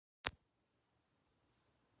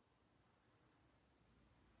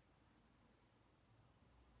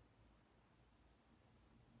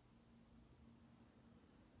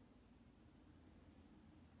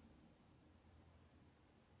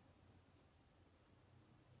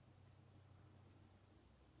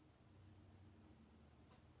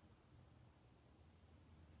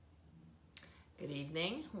Good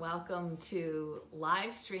evening. Welcome to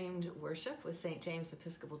live streamed worship with St. James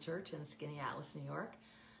Episcopal Church in Skaneateles, New York.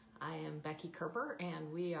 I am Becky Kerper,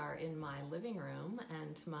 and we are in my living room,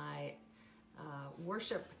 and my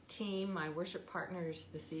worship team, my worship partners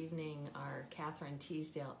this evening are Catherine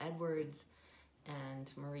Teasdale Edwards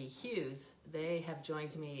and Marie Hughes. They have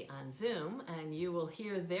joined me on Zoom, and you will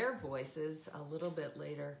hear their voices a little bit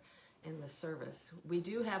later in the service. We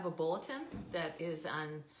do have a bulletin that is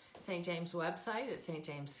on St. James' website at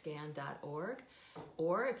stjamesscan.org,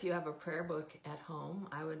 or if you have a prayer book at home,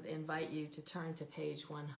 I would invite you to turn to page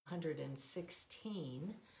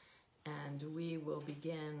 116, and we will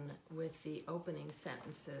begin with the opening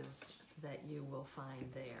sentences that you will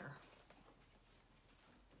find there.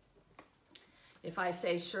 If I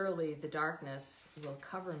say, surely the darkness will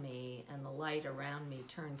cover me and the light around me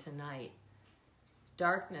turn to night,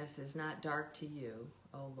 darkness is not dark to you,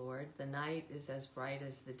 O Lord. The night is as bright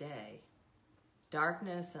as the day.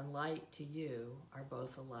 Darkness and light to you are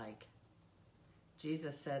both alike.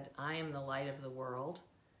 Jesus said, I am the light of the world.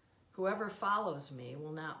 Whoever follows me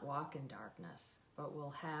will not walk in darkness, but will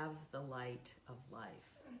have the light of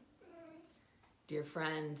life. Dear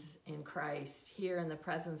friends in Christ, here in the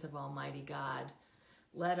presence of Almighty God,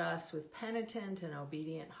 let us with penitent and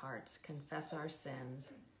obedient hearts confess our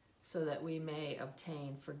sins, so that we may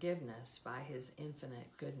obtain forgiveness by his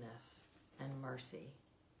infinite goodness and mercy.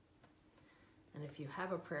 And if you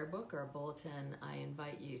have a prayer book or a bulletin, I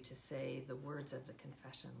invite you to say the words of the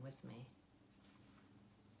confession with me.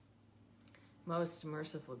 Most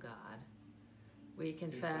merciful God, we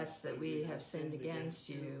confess that we have sinned against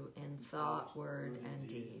you in thought, word, and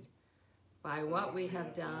deed, by what we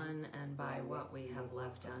have done and by what we have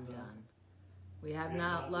left undone. We have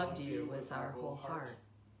not loved you with our whole heart.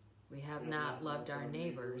 We have not loved our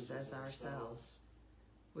neighbors as ourselves.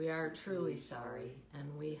 We are truly sorry,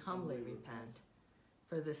 and we humbly repent.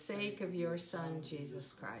 For the sake of your Son,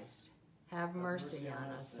 Jesus Christ, have mercy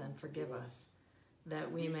on us and forgive us, that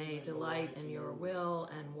we may delight in your will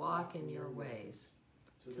and walk in your ways,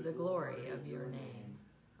 to the glory of your name.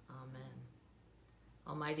 Amen.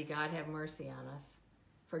 Almighty God, have mercy on us.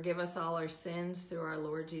 Forgive us all our sins through our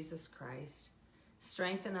Lord Jesus Christ.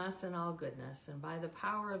 Strengthen us in all goodness, and by the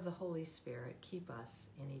power of the Holy Spirit, keep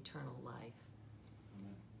us in eternal life.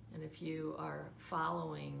 Amen. And if you are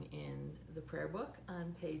following in the prayer book,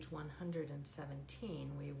 on page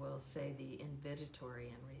 117, we will say the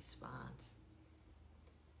invitatory and response.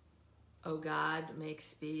 O God, make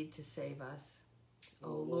speed to save us.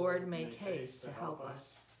 O Lord, make haste to help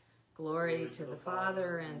us. Glory to the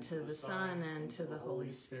Father, and to the Son, and to the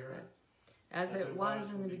Holy Spirit, as it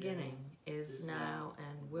was in the beginning, is now,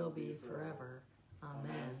 and will be forever.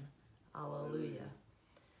 Amen. Alleluia.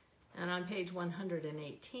 And on page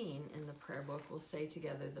 118 in the prayer book, we'll say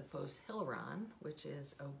together the Phos Hilaron, which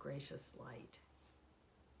is, O gracious light.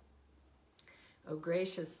 O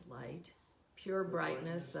gracious light, pure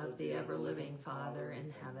brightness of the ever-living Father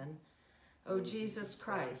in heaven, O Jesus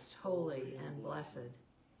Christ, holy and blessed,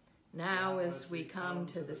 now as we come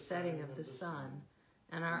to the setting of the sun,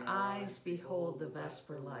 and our eyes behold the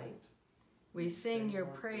vesper light, we sing your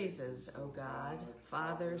praises, O God,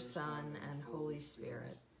 Father, Son, and Holy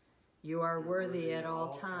Spirit. You are worthy at all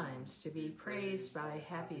times to be praised by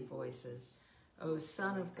happy voices, O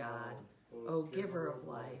Son of God, O Giver of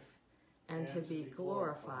life, and to be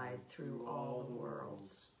glorified through all the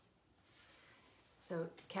worlds. So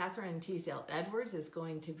Catherine Teasdale Edwards is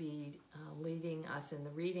going to be leading us in the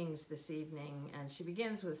readings this evening, and she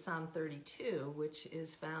begins with Psalm 32, which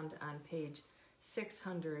is found on page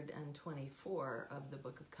 624 of the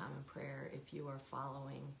Book of Common Prayer, if you are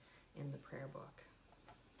following in the prayer book.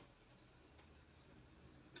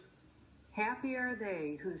 Happy are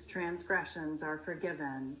they whose transgressions are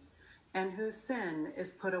forgiven, and whose sin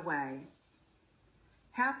is put away.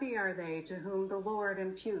 Happy are they to whom the Lord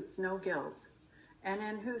imputes no guilt, and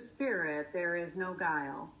in whose spirit there is no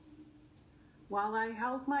guile. While I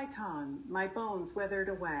held my tongue, my bones withered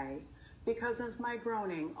away, because of my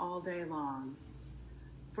groaning all day long.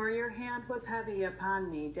 For your hand was heavy upon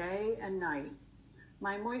me day and night.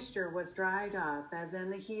 My moisture was dried up as in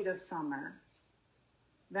the heat of summer.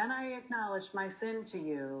 Then I acknowledged my sin to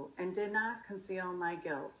you and did not conceal my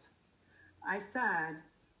guilt. I said,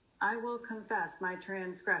 I will confess my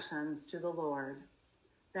transgressions to the Lord.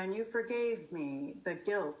 Then you forgave me the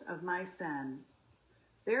guilt of my sin.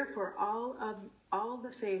 Therefore all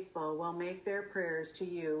the faithful will make their prayers to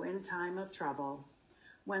you in time of trouble.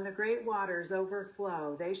 When the great waters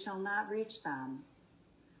overflow, they shall not reach them.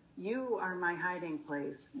 You are my hiding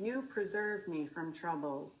place. You preserve me from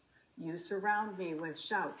trouble. You surround me with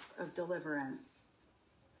shouts of deliverance.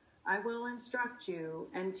 I will instruct you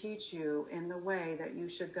and teach you in the way that you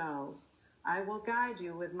should go. I will guide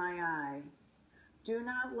you with my eye. Do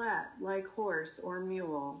not let, like horse or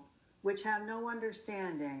mule, which have no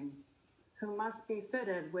understanding, who must be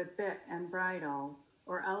fitted with bit and bridle,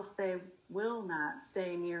 or else they will not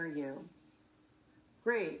stay near you.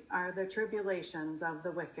 Great are the tribulations of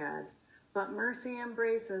the wicked, but mercy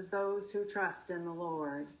embraces those who trust in the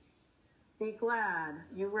Lord. Be glad,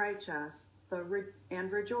 you righteous,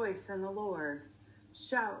 and rejoice in the Lord.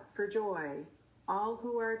 Shout for joy, all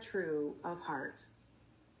who are true of heart.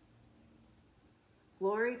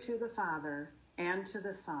 Glory to the Father, and to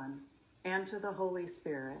the Son, and to the Holy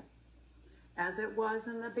Spirit, as it was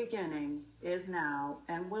in the beginning, is now,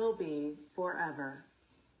 and will be forever.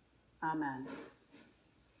 Amen.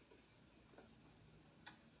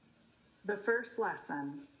 The first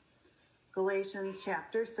lesson, Galatians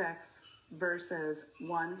chapter 6, verses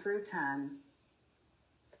 1 through 10.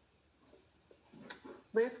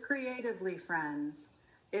 Live creatively, friends.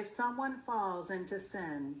 If someone falls into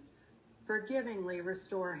sin, forgivingly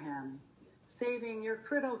restore him, saving your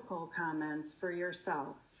critical comments for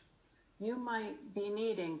yourself. You might be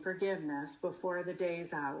needing forgiveness before the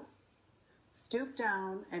day's out. Stoop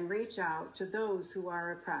down and reach out to those who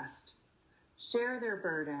are oppressed. Share their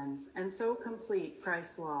burdens and so complete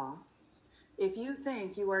Christ's law. If you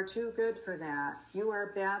think you are too good for that, you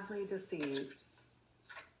are badly deceived.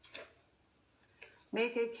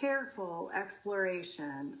 Make a careful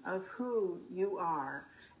exploration of who you are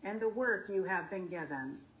and the work you have been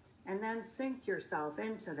given, and then sink yourself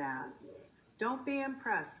into that. Don't be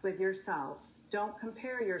impressed with yourself. Don't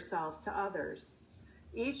compare yourself to others.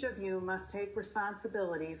 Each of you must take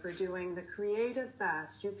responsibility for doing the creative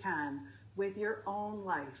best you can with your own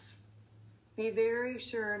life. Be very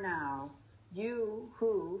sure now, you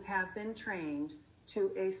who have been trained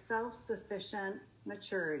to a self-sufficient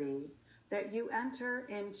maturity, that you enter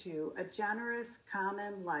into a generous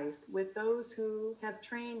common life with those who have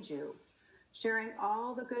trained you, sharing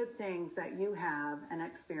all the good things that you have and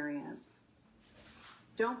experience.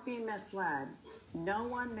 Don't be misled. No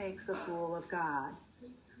one makes a fool of God.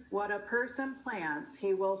 What a person plants,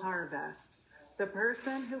 he will harvest. The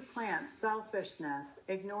person who plants selfishness,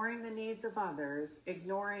 ignoring the needs of others,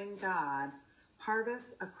 ignoring God,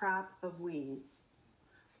 harvests a crop of weeds.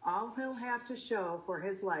 All he'll have to show for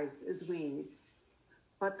his life is weeds.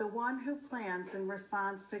 But the one who plants in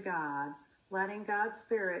response to God, letting God's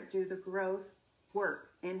Spirit do the growth work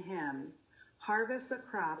in him, harvests a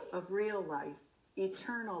crop of real life,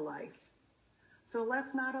 eternal life. So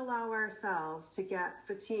let's not allow ourselves to get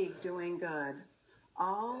fatigued doing good.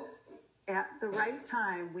 All at the right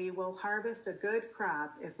time, we will harvest a good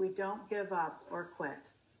crop if we don't give up or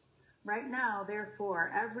quit. Right now,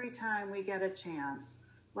 therefore, every time we get a chance,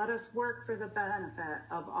 let us work for the benefit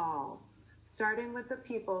of all, starting with the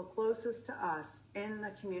people closest to us in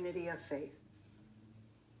the community of faith.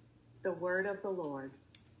 The word of the Lord.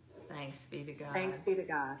 Thanks be to God. Thanks be to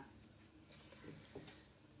God.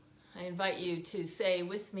 I invite you to say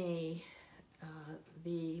with me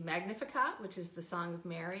the Magnificat, which is the Song of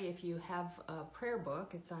Mary. If you have a prayer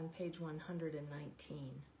book, it's on page 119.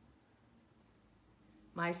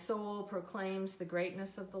 My soul proclaims the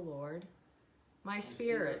greatness of the Lord. My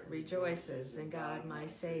spirit rejoices in God my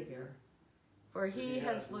Savior, for he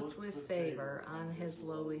has looked with favor on his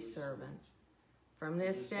lowly servant. From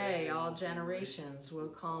this day all generations will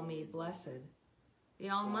call me blessed. The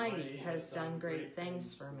Almighty has done great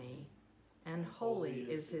things for me, and holy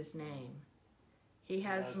is his name. He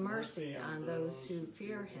has mercy on those who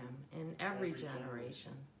fear him in every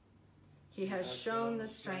generation. He has shown the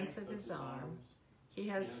strength of his arm. He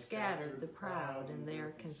has scattered the proud in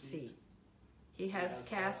their conceit. He has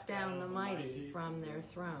cast down the mighty from their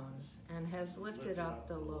thrones and has lifted up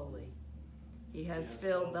the lowly. He has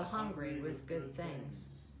filled the hungry with good things,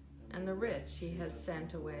 and the rich he has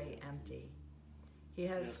sent away empty. He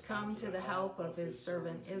has come to the help of his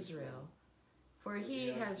servant Israel, for he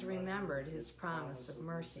has remembered his promise of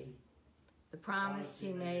mercy, the promise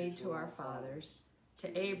he made to our fathers,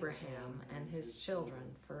 to Abraham and his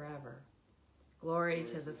children forever. Glory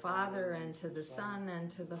to the Father, and to the Son, and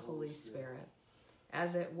to the Holy Spirit,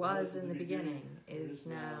 as it was in the beginning, is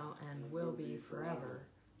now, and will be forever.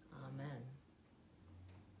 Amen.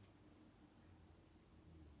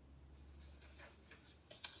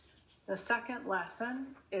 The second lesson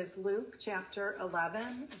is Luke chapter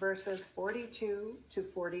 11, verses 42 to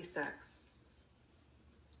 46.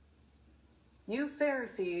 You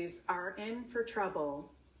Pharisees are in for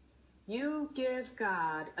trouble. You give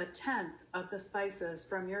God 1/10 of the spices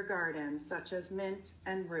from your garden, such as mint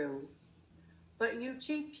and rue. But you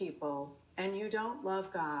cheap people, and you don't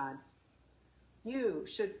love God. You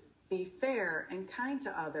should be fair and kind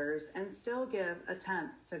to others and still give a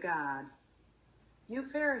tenth to God. You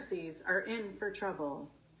Pharisees are in for trouble.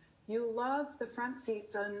 You love the front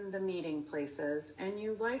seats in the meeting places, and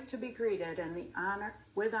you like to be greeted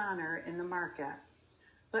with honor in the market.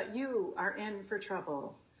 But you are in for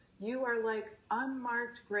trouble. You are like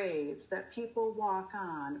unmarked graves that people walk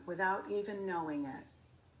on without even knowing it.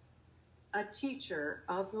 A teacher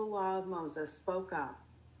of the law of Moses spoke up.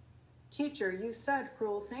 Teacher, you said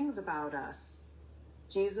cruel things about us.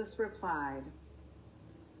 Jesus replied,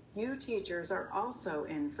 you teachers are also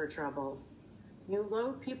in for trouble. You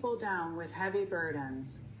load people down with heavy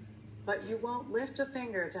burdens, but you won't lift a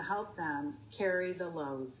finger to help them carry the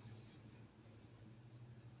loads.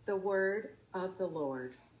 The word of the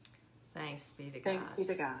Lord. Thanks be to God. Thanks be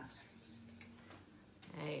to God.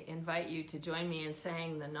 I invite you to join me in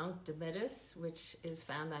saying the Nunc Dimittis, which is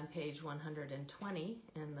found on page 120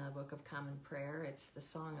 in the Book of Common Prayer. It's the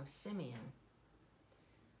Song of Simeon.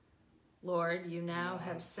 Lord, you now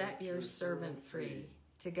have set your servant free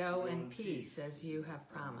to go in peace as you have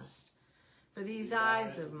promised. For these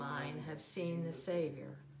eyes of mine have seen the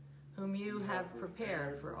Savior, whom you have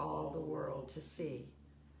prepared for all the world to see,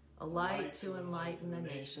 a light to enlighten the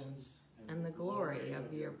nations and the glory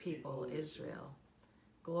of your people Israel.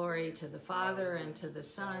 Glory to the Father, and to the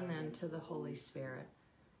Son, and to the Holy Spirit,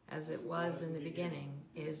 as it was in the beginning,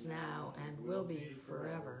 is now, and will be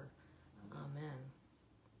forever. Amen.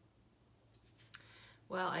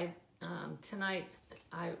 Well, tonight,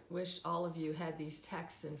 I wish all of you had these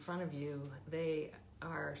texts in front of you. They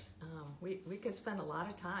are, we could spend a lot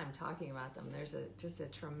of time talking about them. There's just a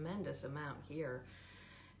tremendous amount here.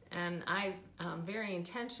 And I very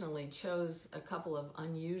intentionally chose a couple of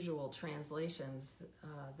unusual translations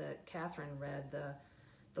that Catherine read.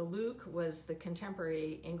 The Luke was the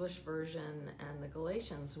contemporary English version, and the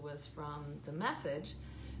Galatians was from the Message,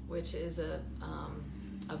 which is a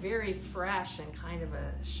very fresh and kind of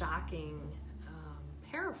a shocking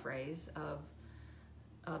paraphrase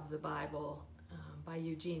of the Bible by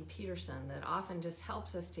Eugene Peterson that often just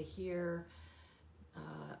helps us to hear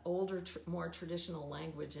older, more traditional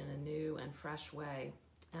language in a new and fresh way.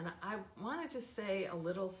 And I want to just say a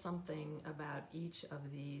little something about each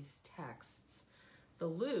of these texts. The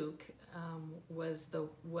Luke was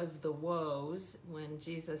the woes when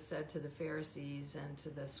Jesus said to the Pharisees and to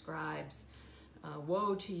the scribes,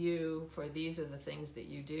 woe to you, for these are the things that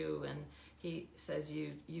you do. And he says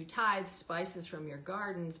you tithe spices from your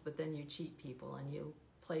gardens, but then you cheat people and you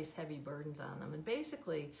place heavy burdens on them. And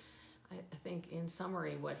basically, I think in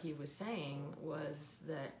summary what he was saying was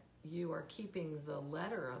that you are keeping the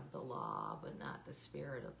letter of the law, but not the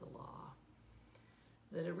spirit of the law.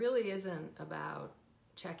 That it really isn't about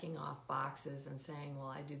checking off boxes and saying, well,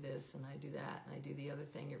 I do this and I do that and I do the other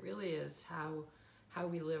thing. It really is how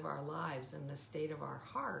we live our lives and the state of our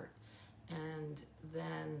heart. And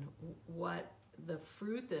then what the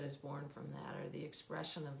fruit that is born from that, or the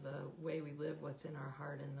expression of the way we live, what's in our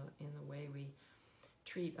heart, and in the way we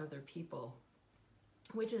treat other people,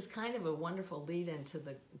 which is kind of a wonderful lead-in to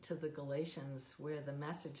the Galatians, where the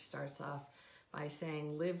Message starts off by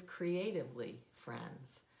saying, live creatively,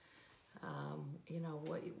 friends.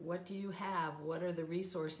 What do you have? What are the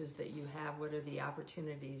resources that you have? What are the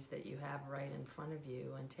opportunities that you have right in front of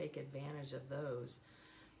you? And take advantage of those.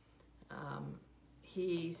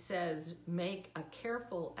 He says, make a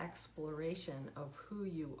careful exploration of who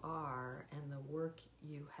you are and the work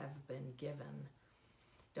you have been given.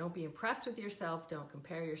 Don't be impressed with yourself. Don't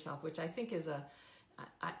compare yourself, which I think is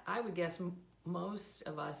I would guess most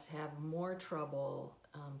of us have more trouble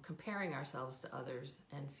comparing ourselves to others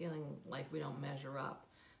and feeling like we don't measure up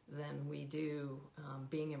than we do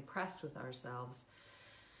being impressed with ourselves.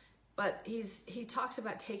 But he talks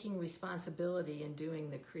about taking responsibility and doing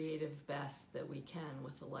the creative best that we can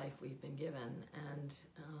with the life we've been given. And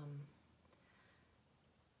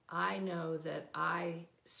I know that I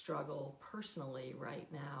struggle personally right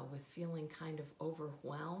now with feeling kind of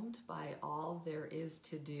overwhelmed by all there is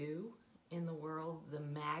to do in the world, the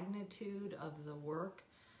magnitude of the work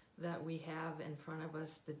that we have in front of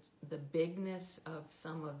us, the bigness of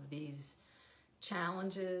some of these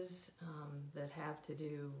challenges that have to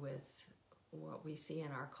do with what we see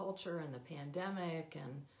in our culture and the pandemic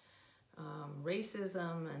and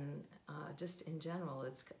racism and just in general.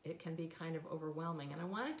 It can be kind of overwhelming. And I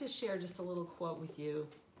wanted to share just a little quote with you.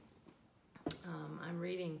 I'm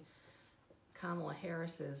reading Kamala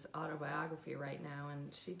Harris's autobiography right now,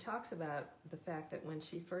 and she talks about the fact that when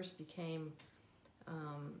she first became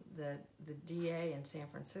the DA in San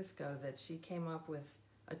Francisco, that she came up with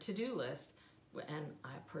a to-do list and I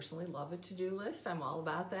personally love a to-do list. I'm all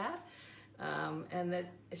about that. And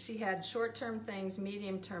that she had short-term things,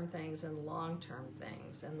 medium-term things, and long-term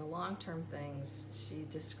things. And the long-term things she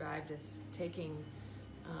described as taking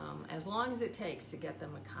as long as it takes to get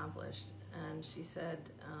them accomplished. And she said,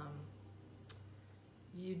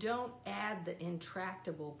 you don't add the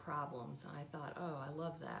intractable problems. And I thought, oh, I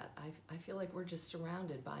love that. I feel like we're just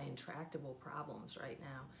surrounded by intractable problems right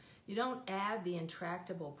now. You don't add the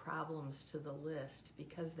intractable problems to the list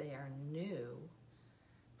because they are new,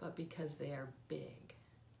 but because they are big.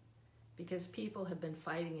 Because people have been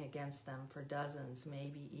fighting against them for dozens,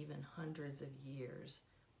 maybe even hundreds of years.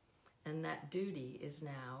 And that duty is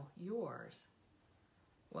now yours.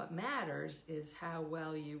 What matters is how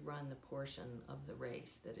well you run the portion of the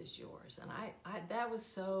race that is yours. And I that was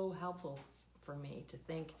so helpful for me to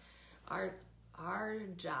think our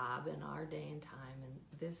job in our day and time and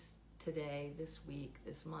this today, this week,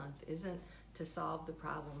 this month isn't to solve the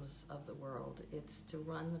problems of the world. It's to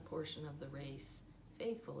run the portion of the race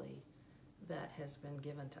faithfully that has been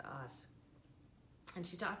given to us. And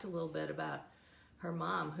she talked a little bit about her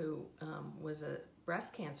mom, who was a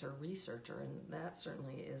breast cancer researcher, and that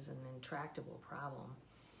certainly is an intractable problem.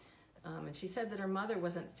 And she said that her mother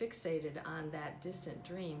wasn't fixated on that distant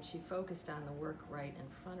dream. She focused on the work right in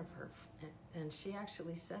front of her. And she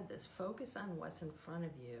actually said this, focus on what's in front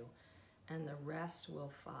of you, and the rest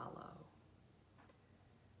will follow.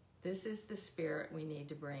 This is the spirit we need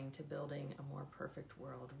to bring to building a more perfect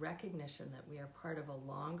world. Recognition that we are part of a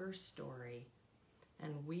longer story,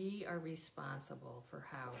 and we are responsible for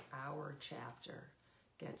how our chapter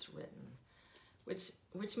gets written,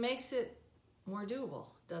 which makes it more doable,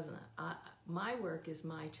 doesn't it? My work is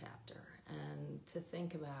my chapter, and to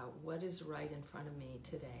think about what is right in front of me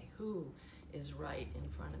today, who is right in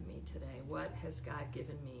front of me today, what has God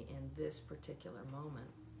given me in this particular moment.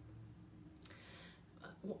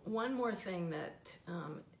 One more thing that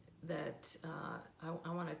I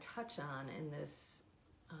want to touch on in this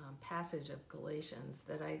passage of Galatians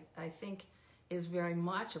that I think is very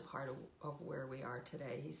much a part of where we are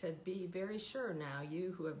today. He said, be very sure now,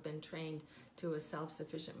 you who have been trained to a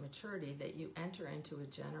self-sufficient maturity, that you enter into a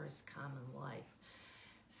generous common life.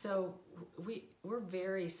 So we're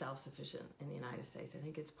very self-sufficient in the United States. I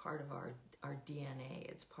think it's part of our DNA.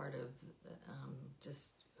 It's part of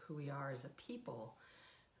just who we are as a people.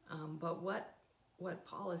 But what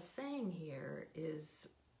Paul is saying here is,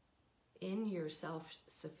 in your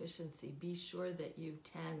self-sufficiency, be sure that you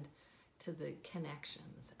tend to the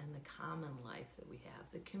connections and the common life that we have,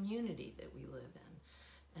 the community that we live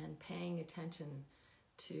in, and paying attention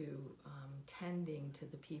to tending to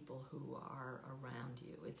the people who are around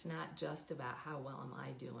you. It's not just about how well am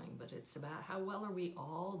I doing, but it's about how well are we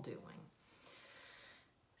all doing.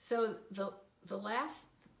 So the last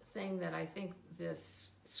thing that I think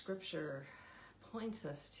this scripture points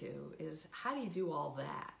us to is, how do you do all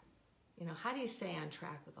that? You know, how do you stay on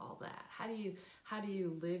track with all that? How do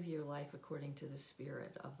you live your life according to the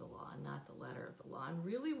spirit of the law and not the letter of the law? And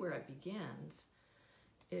really where it begins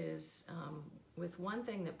is with one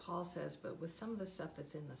thing that Paul says, but with some of the stuff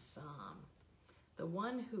that's in the Psalm. The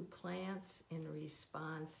one who plants in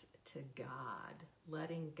response to God,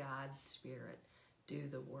 letting God's spirit do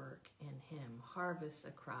the work in him, harvests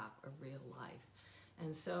a crop of real life.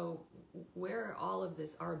 And so where all of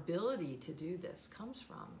this, our ability to do this comes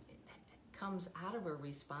from, comes out of a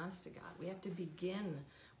response to God. We have to begin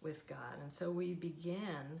with God. And so we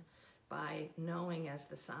begin by knowing, as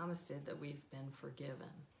the psalmist did, that we've been forgiven.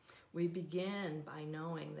 We begin by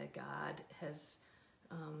knowing that God has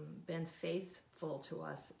been faithful to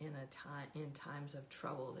us in times of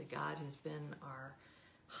trouble, that God has been our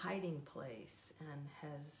hiding place and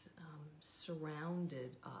has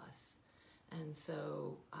surrounded us. And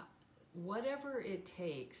so whatever it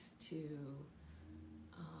takes to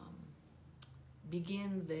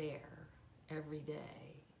begin there every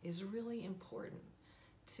day is really important,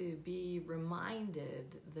 to be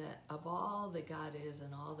reminded that of all that God is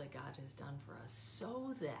and all that God has done for us,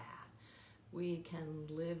 so that we can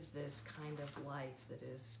live this kind of life that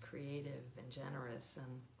is creative and generous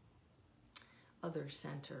and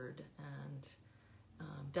other-centered and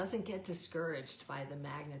doesn't get discouraged by the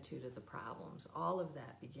magnitude of the problems. All of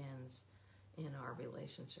that begins in our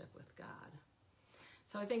relationship with God.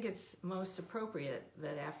 So I think it's most appropriate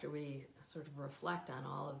that after we sort of reflect on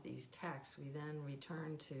all of these texts, we then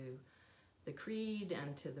return to the creed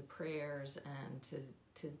and to the prayers and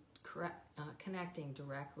to connecting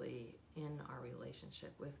directly in our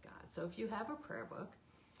relationship with God. So if you have a prayer book,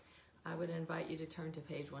 I would invite you to turn to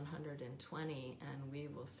page 120, and we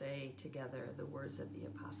will say together the words of the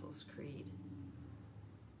Apostles' Creed.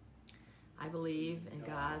 I believe in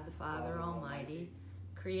God the Father Almighty,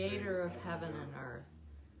 creator of heaven and earth.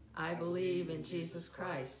 I believe in Jesus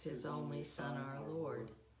Christ, his only Son, our Lord.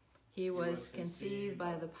 He was conceived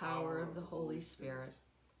by the power of the Holy Spirit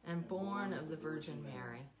and born of the Virgin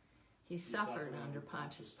Mary. He suffered under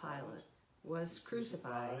Pontius Pilate, was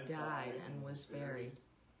crucified, died, and was buried.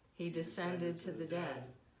 He descended to the dead.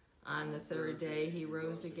 On the third day he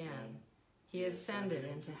rose again. He ascended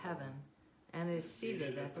into heaven and is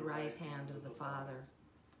seated at the right hand of the Father.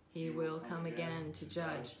 He will come again to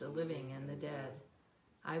judge the living and the dead.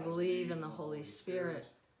 I believe in the Holy Spirit,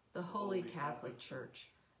 the Holy Catholic Church,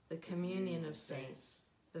 the communion of saints,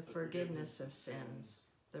 the forgiveness of sins,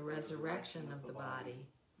 the resurrection of the body,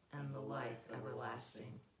 and the life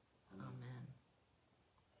everlasting. Amen.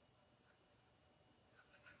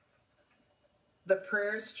 The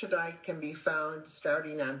prayers tonight can be found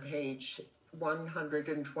starting on page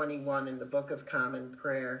 121 in the Book of Common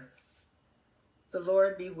Prayer. The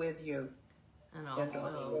Lord be with you. And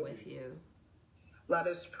also with you. Let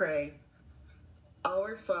us pray.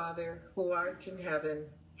 Our Father, who art in heaven,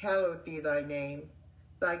 hallowed be thy name.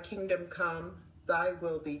 Thy kingdom come, thy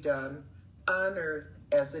will be done, on earth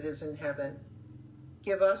as it is in heaven.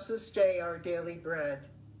 Give us this day our daily bread,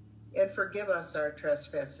 and forgive us our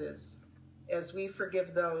trespasses, as we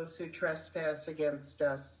forgive those who trespass against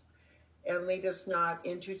us. And lead us not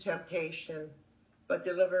into temptation, but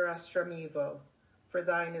deliver us from evil. For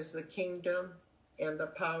thine is the kingdom, and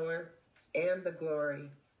the power, and the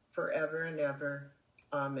glory, forever and ever.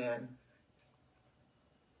 Amen.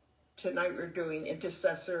 Tonight we're doing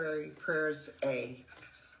Intercessory Prayers A.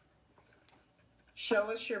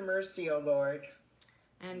 Show us your mercy, O Lord.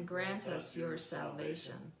 And grant us your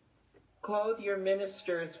salvation. Clothe your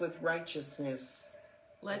ministers with righteousness.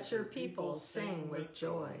 Let your people sing with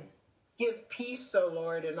joy. Give peace, O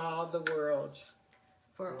Lord, in all the world.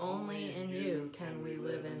 For only in you can we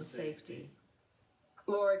live in safety.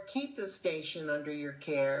 Lord, keep this nation under your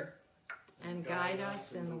care. And guide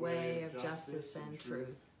us in the way of justice and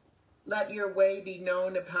truth. Let your way be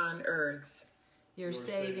known upon earth. Your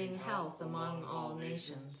saving health among all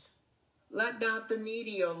nations. Let not the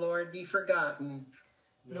needy, O Lord, be forgotten.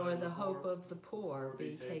 Nor the hope of the poor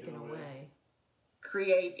be taken away.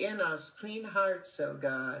 Create in us clean hearts, O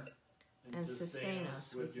God. And sustain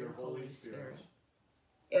us with your Holy Spirit.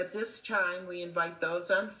 At this time, we invite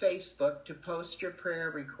those on Facebook to post your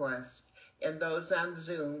prayer request and those on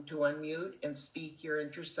Zoom to unmute and speak your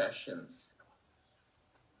intercessions.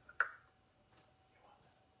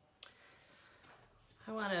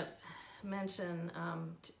 I want to mention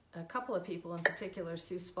a couple of people in particular.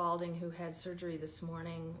 Sue Spalding, who had surgery this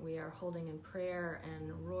morning, we are holding in prayer,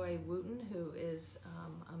 and Roy Wooten, who is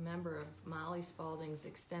a member of Molly Spalding's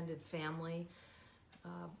extended family.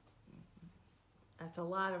 That's a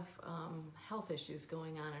lot of health issues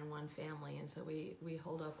going on in one family, and so we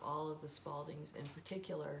hold up all of the Spaldings in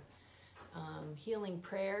particular. Healing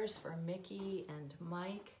prayers for Mickey and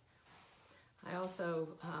Mike. I also,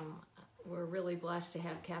 we're really blessed to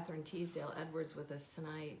have Catherine Teasdale Edwards with us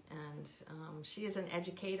tonight, and she is an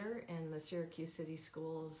educator in the Syracuse City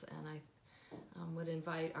Schools, and I would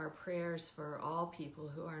invite our prayers for all people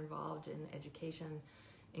who are involved in education,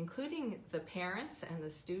 including the parents and the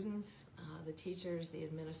students, the teachers, the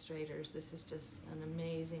administrators. This is just an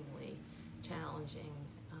amazingly challenging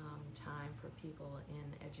time for people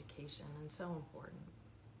in education, and so important.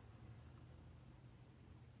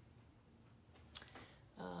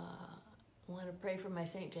 I want to pray for my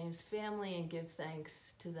St. James family and give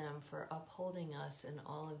thanks to them for upholding us in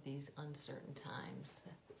all of these uncertain times.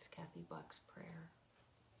 It's Kathy Buck's prayer.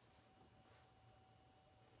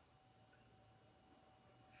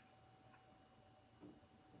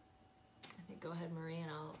 Go ahead, Marie,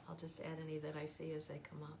 and I'll just add any that I see as they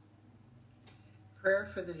come up. Prayer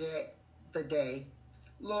for the day.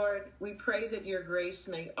 Lord, we pray that your grace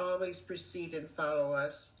may always precede and follow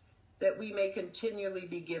us, that we may continually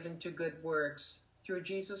be given to good works, through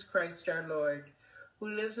Jesus Christ our Lord, who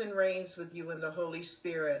lives and reigns with you in the Holy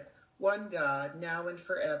Spirit, one God, now and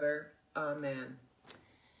forever. Amen.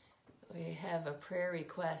 We have a prayer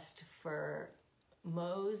request for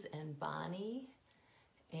Mose and Bonnie,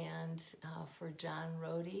 and for John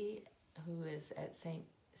Rohde, who is at St.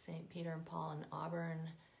 Peter and Paul in Auburn,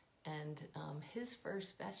 and his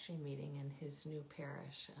first vestry meeting in his new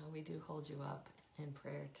parish. We do hold you up in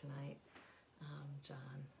prayer tonight, John.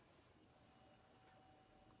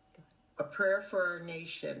 A prayer for our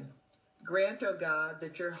nation. Grant, O God,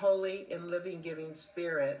 that your holy and living giving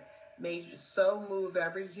spirit may so move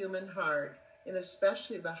every human heart, and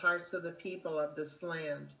especially the hearts of the people of this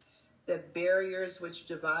land, that barriers which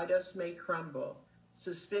divide us may crumble,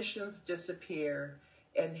 suspicions disappear,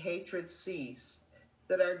 and hatred cease,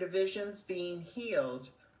 that our divisions being healed,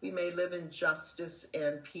 we may live in justice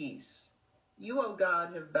and peace. You, O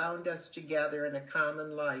God, have bound us together in a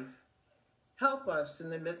common life. Help us in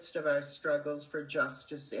the midst of our struggles for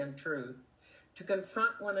justice and truth, to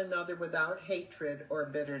confront one another without hatred or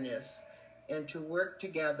bitterness, and to work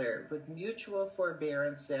together with mutual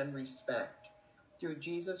forbearance and respect. Through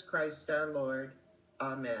Jesus Christ our Lord.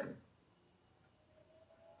 Amen.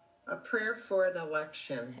 A prayer for an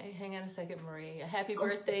election. Hey, hang on a second, Marie. A happy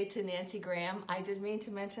birthday to Nancy Graham. I did mean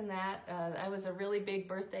to mention that. That was a really big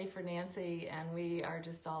birthday for Nancy, and we are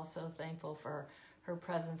just all so thankful for her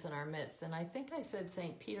presence in our midst. And I think I said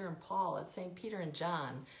St. Peter and Paul. It's St. Peter and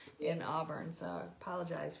John in Auburn, so I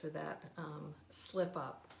apologize for that slip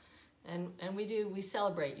up. And we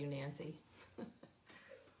celebrate you, Nancy.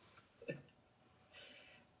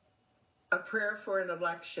 A prayer for an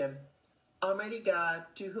election. Almighty God,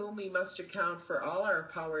 to whom we must account for all our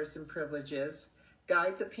powers and privileges,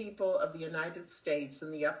 guide the people of the United States in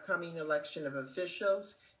the upcoming election of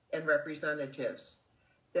officials and representatives,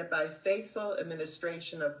 that by faithful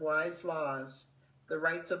administration of wise laws, the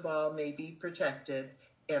rights of all may be protected,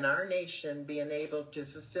 and our nation be enabled to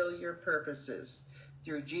fulfill your purposes.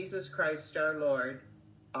 Through Jesus Christ our Lord.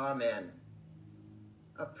 Amen.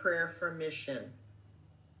 A prayer for mission.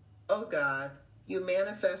 O God, you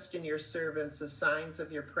manifest in your servants the signs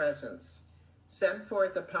of your presence. Send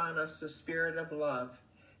forth upon us the spirit of love,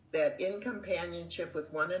 that in companionship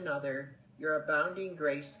with one another, your abounding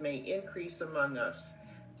grace may increase among us.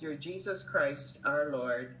 Through Jesus Christ our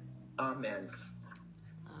Lord. Amen.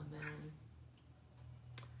 Amen.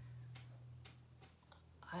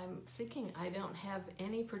 I'm thinking I don't have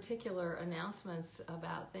any particular announcements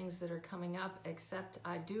about things that are coming up, except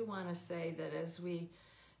I do want to say that as we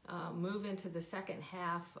move into the second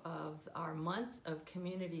half of our month of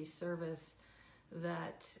community service,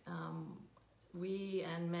 that we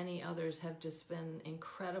and many others have just been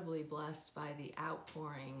incredibly blessed by the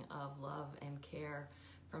outpouring of love and care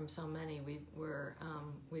from so many.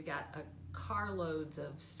 We got carloads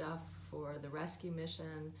of stuff for the rescue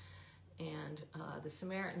mission and the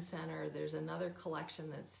Samaritan Center. There's another collection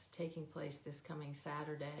that's taking place this coming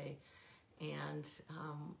Saturday. And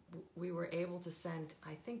we were able to send,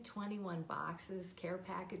 I think, 21 boxes, care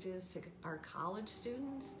packages to our college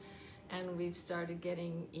students. And we've started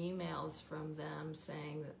getting emails from them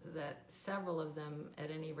saying that several of them, at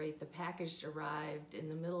any rate, the package arrived in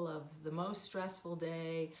the middle of the most stressful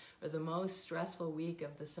day or the most stressful week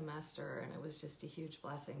of the semester. And it was just a huge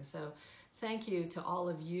blessing. So thank you to all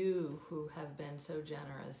of you who have been so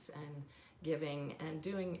generous and giving and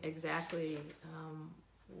doing exactly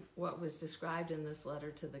what was described in this letter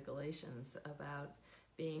to the Galatians about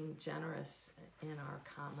being generous in our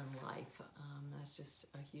common life. That's just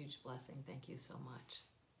a huge blessing. Thank you so much.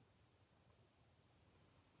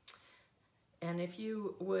 And if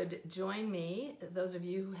you would join me, those of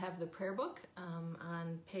you who have the prayer book,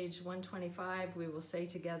 on page 125, we will say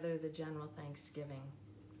together the general thanksgiving.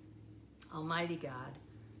 Almighty God,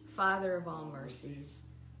 Father of all mercies,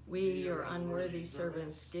 we, your unworthy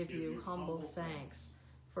servants, give you humble thanks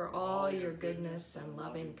for all your goodness and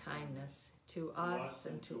loving kindness to us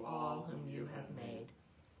and to all whom you have made.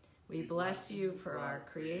 We bless you for our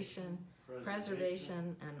creation,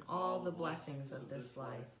 preservation, and all the blessings of this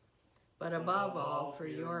life, but above all for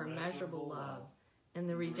your immeasurable love in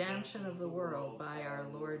the redemption of the world by our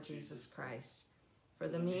Lord Jesus Christ, for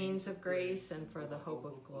the means of grace and for the hope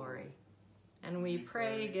of glory. And we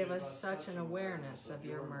pray, give us such an awareness of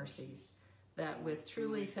your mercies, that with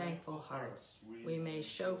truly thankful hearts we may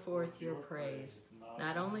show forth your praise,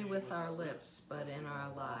 not only with our lips, but in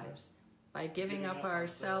our lives, by giving up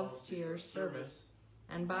ourselves to your service,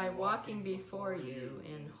 and by walking before you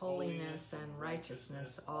in holiness and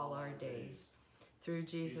righteousness all our days. Through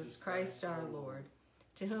Jesus Christ our Lord,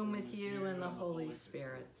 to whom with you and the Holy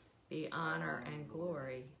Spirit be honor and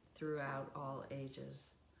glory throughout all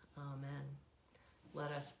ages. Amen.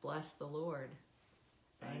 Let us bless the Lord.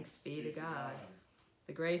 Thanks be to God.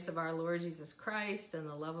 The grace of our Lord Jesus Christ and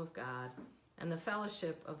the love of God and the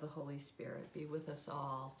fellowship of the Holy Spirit be with us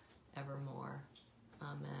all evermore.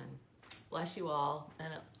 Amen. Bless you all.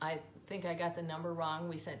 And I think I got the number wrong.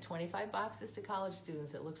 We sent 25 boxes to college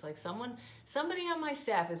students. It looks like somebody on my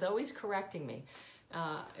staff is always correcting me.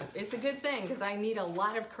 It's a good thing because I need a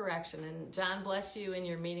lot of correction. And John, bless you in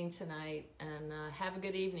your meeting tonight. And have a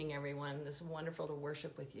good evening, everyone. It's wonderful to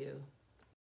worship with you.